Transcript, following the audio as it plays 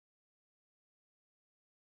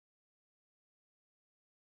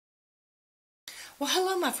Well,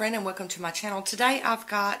 hello my friend and welcome to my channel. Today I've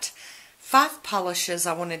got 5 polishes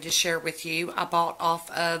I wanted to share with you. I bought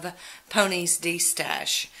off of Pony's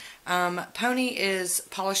D-Stash. Pony is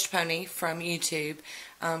Polished Pony from YouTube.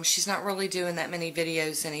 She's not really doing that many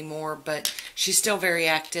videos anymore, but she's still very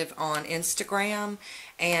active on Instagram,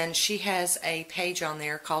 and she has a page on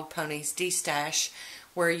there called Pony's D-Stash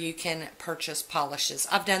where you can purchase polishes.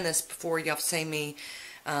 I've done this before. Y'all have seen me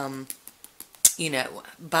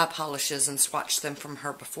buy polishes and swatch them from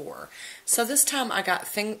her before. So this time I got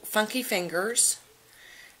Funky Fingers,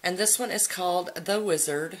 and this one is called The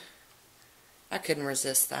Wizard. I couldn't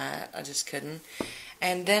resist that. I just couldn't.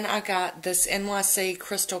 And then I got this NYC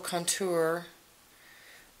Crystal Contour,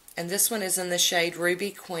 and this one is in the shade Ruby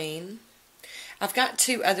Queen. I've got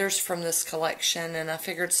 2 others from this collection, and I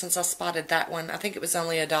figured since I spotted that one, I think it was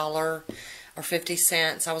only $1 or 50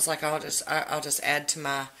 cents. I was like, I'll just add to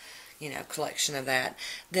my collection of that.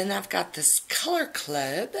 Then I've got this Color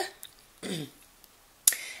Club,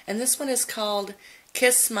 and this one is called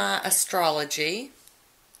Kiss My Astrology.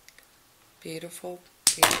 Beautiful,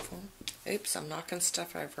 beautiful. Oops, I'm knocking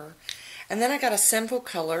stuff over. And then I got a Simple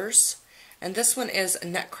Colors, and this one is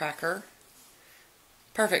Nutcracker.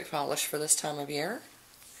 Perfect polish for this time of year.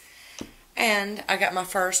 And I got my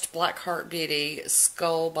first Black Heart Beauty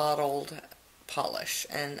Skull Bottled polish,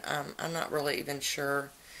 and I'm not really even sure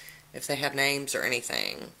if they have names or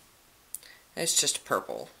anything. It's just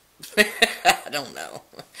purple. I don't know.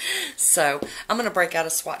 So I'm going to break out a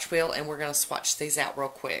swatch wheel and we're going to swatch these out real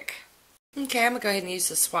quick. Okay, I'm going to go ahead and use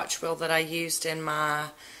the swatch wheel that I used in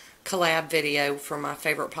my collab video for my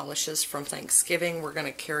favorite polishes from Thanksgiving. We're going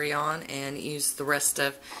to carry on and use the rest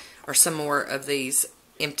of, or some more of these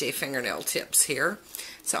empty fingernail tips here.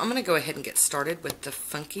 So I'm going to go ahead and get started with the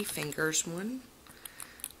Funky Fingers one,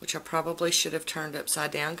 which I probably should have turned upside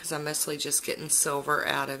down because I'm mostly just getting silver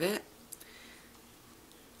out of it.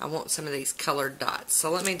 I want some of these colored dots. So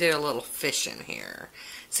let me do a little fishing here.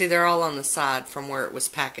 See, they're all on the side from where it was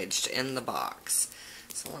packaged in the box.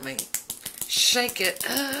 So let me shake it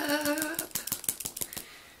up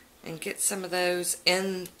and get some of those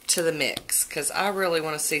into the mix, because I really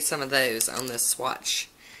want to see some of those on this swatch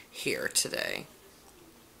here today.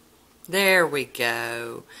 There we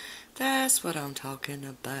go. That's what I'm talking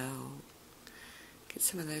about. Get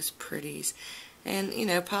some of those pretties. And,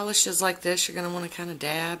 polishes like this, you're going to want to kind of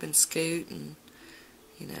dab and scoot and,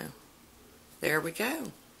 there we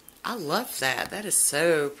go. I love that. That is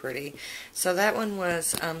so pretty. So that one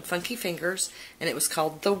was Funky Fingers, and it was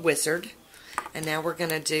called The Wizard. And now we're going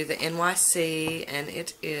to do the NYC, and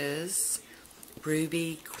it is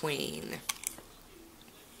Ruby Queen.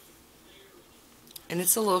 And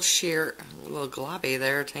it's a little sheer, a little globby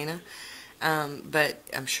there, Tina. But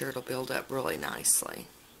I'm sure it'll build up really nicely.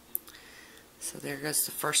 So there goes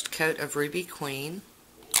the first coat of Ruby Queen.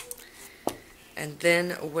 And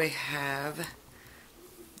then we have,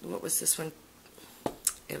 what was this one?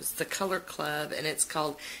 It was the Color Club, and it's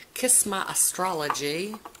called Kiss My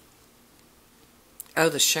Astrology. Oh,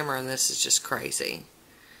 the shimmer in this is just crazy.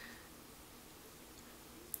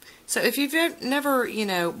 So if you've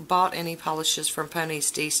never, bought any polishes from Pony's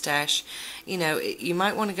D-Stash, you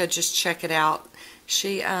might want to go just check it out.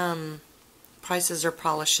 She prices her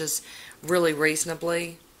polishes really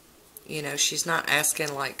reasonably. She's not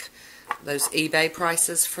asking like those eBay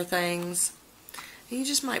prices for things. You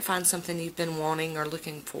just might find something you've been wanting or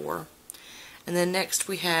looking for. And then next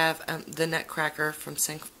we have the Nutcracker from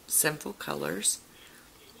Simple Colors.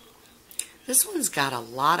 This one's got a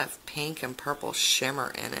lot of pink and purple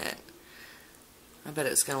shimmer in it. I bet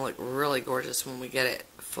it's going to look really gorgeous when we get it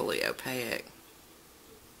fully opaque.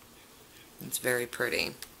 It's very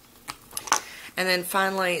pretty. And then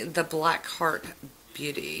finally, the Black Heart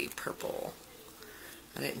Beauty Purple.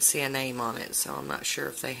 I didn't see a name on it, so I'm not sure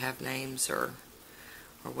if they have names or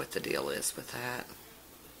what the deal is with that.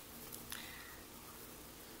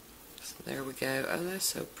 So there we go. Oh, that's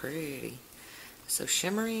so pretty. So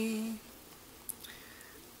shimmery.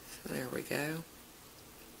 So there we go.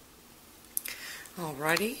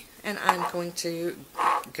 Alrighty, and I'm going to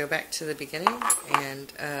go back to the beginning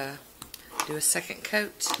and do a second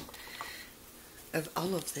coat of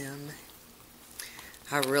all of them.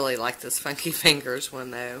 I really like this Funky Fingers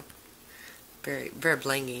one though. Very, very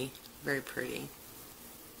blingy, very pretty.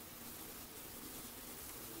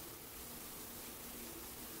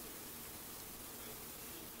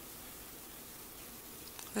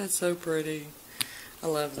 That's so pretty. I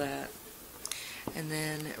love that. And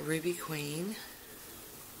then Ruby Queen.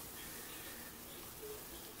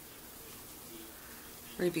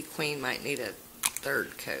 Ruby Queen might need a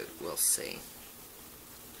third coat. We'll see.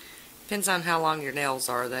 Depends on how long your nails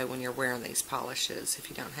are, though, when you're wearing these polishes. If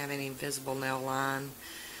you don't have any visible nail line,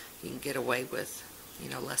 you can get away with, you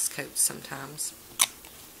know, less coats sometimes.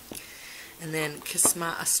 And then Kiss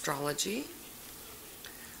My Astrology.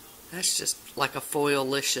 That's just like a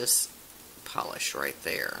foil-licious polish right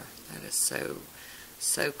there. That is so,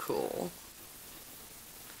 so cool.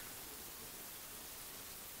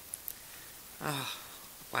 Oh,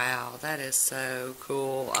 wow, that is so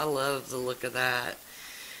cool. I love the look of that.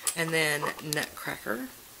 And then Nutcracker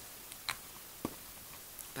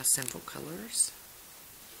by Simple Colors.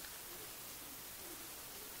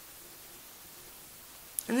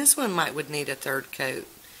 And this one would need a third coat,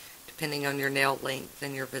 depending on your nail length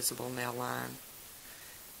and your visible nail line.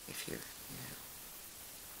 If you're,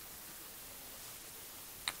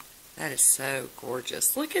 that is so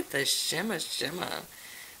gorgeous. Look at the shimmer.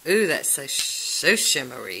 Ooh, that's so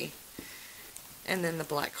shimmery. And then the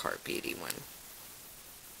Black Heart Beauty one.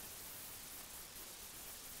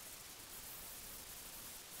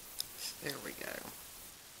 There we go.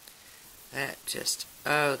 That just,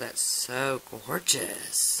 oh, that's so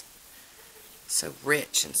gorgeous. So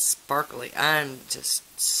rich and sparkly. I'm just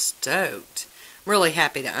stoked. I'm really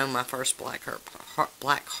happy to own my first Black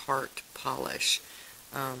Heart polish.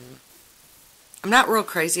 I'm not real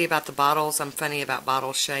crazy about the bottles. I'm funny about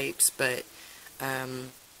bottle shapes, but I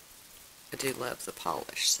do love the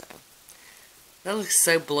polish. So that looks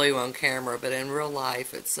so blue on camera, but in real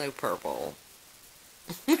life, it's so purple.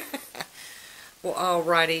 Well,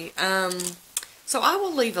 alrighty. So I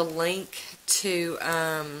will leave a link to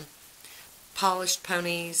Polished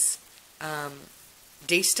Pony's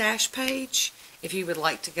D-Stash page if you would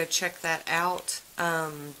like to go check that out.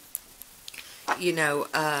 You know,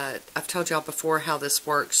 I've told y'all before how this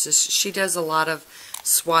works. She does a lot of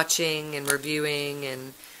swatching and reviewing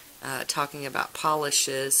and talking about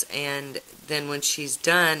polishes, and then when she's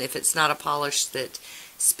done, if it's not a polish that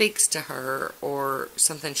speaks to her or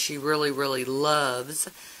something she really, really loves,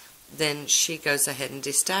 then she goes ahead and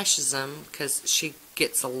destashes them because she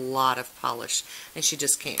gets a lot of polish and she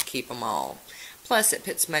just can't keep them all. Plus, it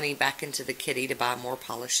puts money back into the kitty to buy more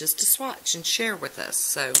polishes to swatch and share with us.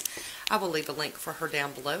 So, I will leave a link for her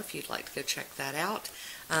down below if you'd like to go check that out.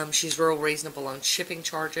 She's real reasonable on shipping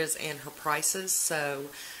charges and her prices, so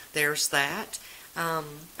there's that. I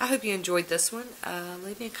hope you enjoyed this one.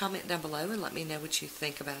 Leave me a comment down below and let me know what you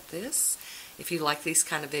think about this, if you like these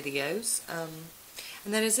kind of videos.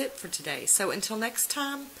 And that is it for today. So, until next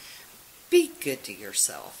time, be good to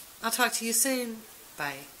yourself. I'll talk to you soon.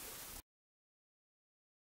 Bye.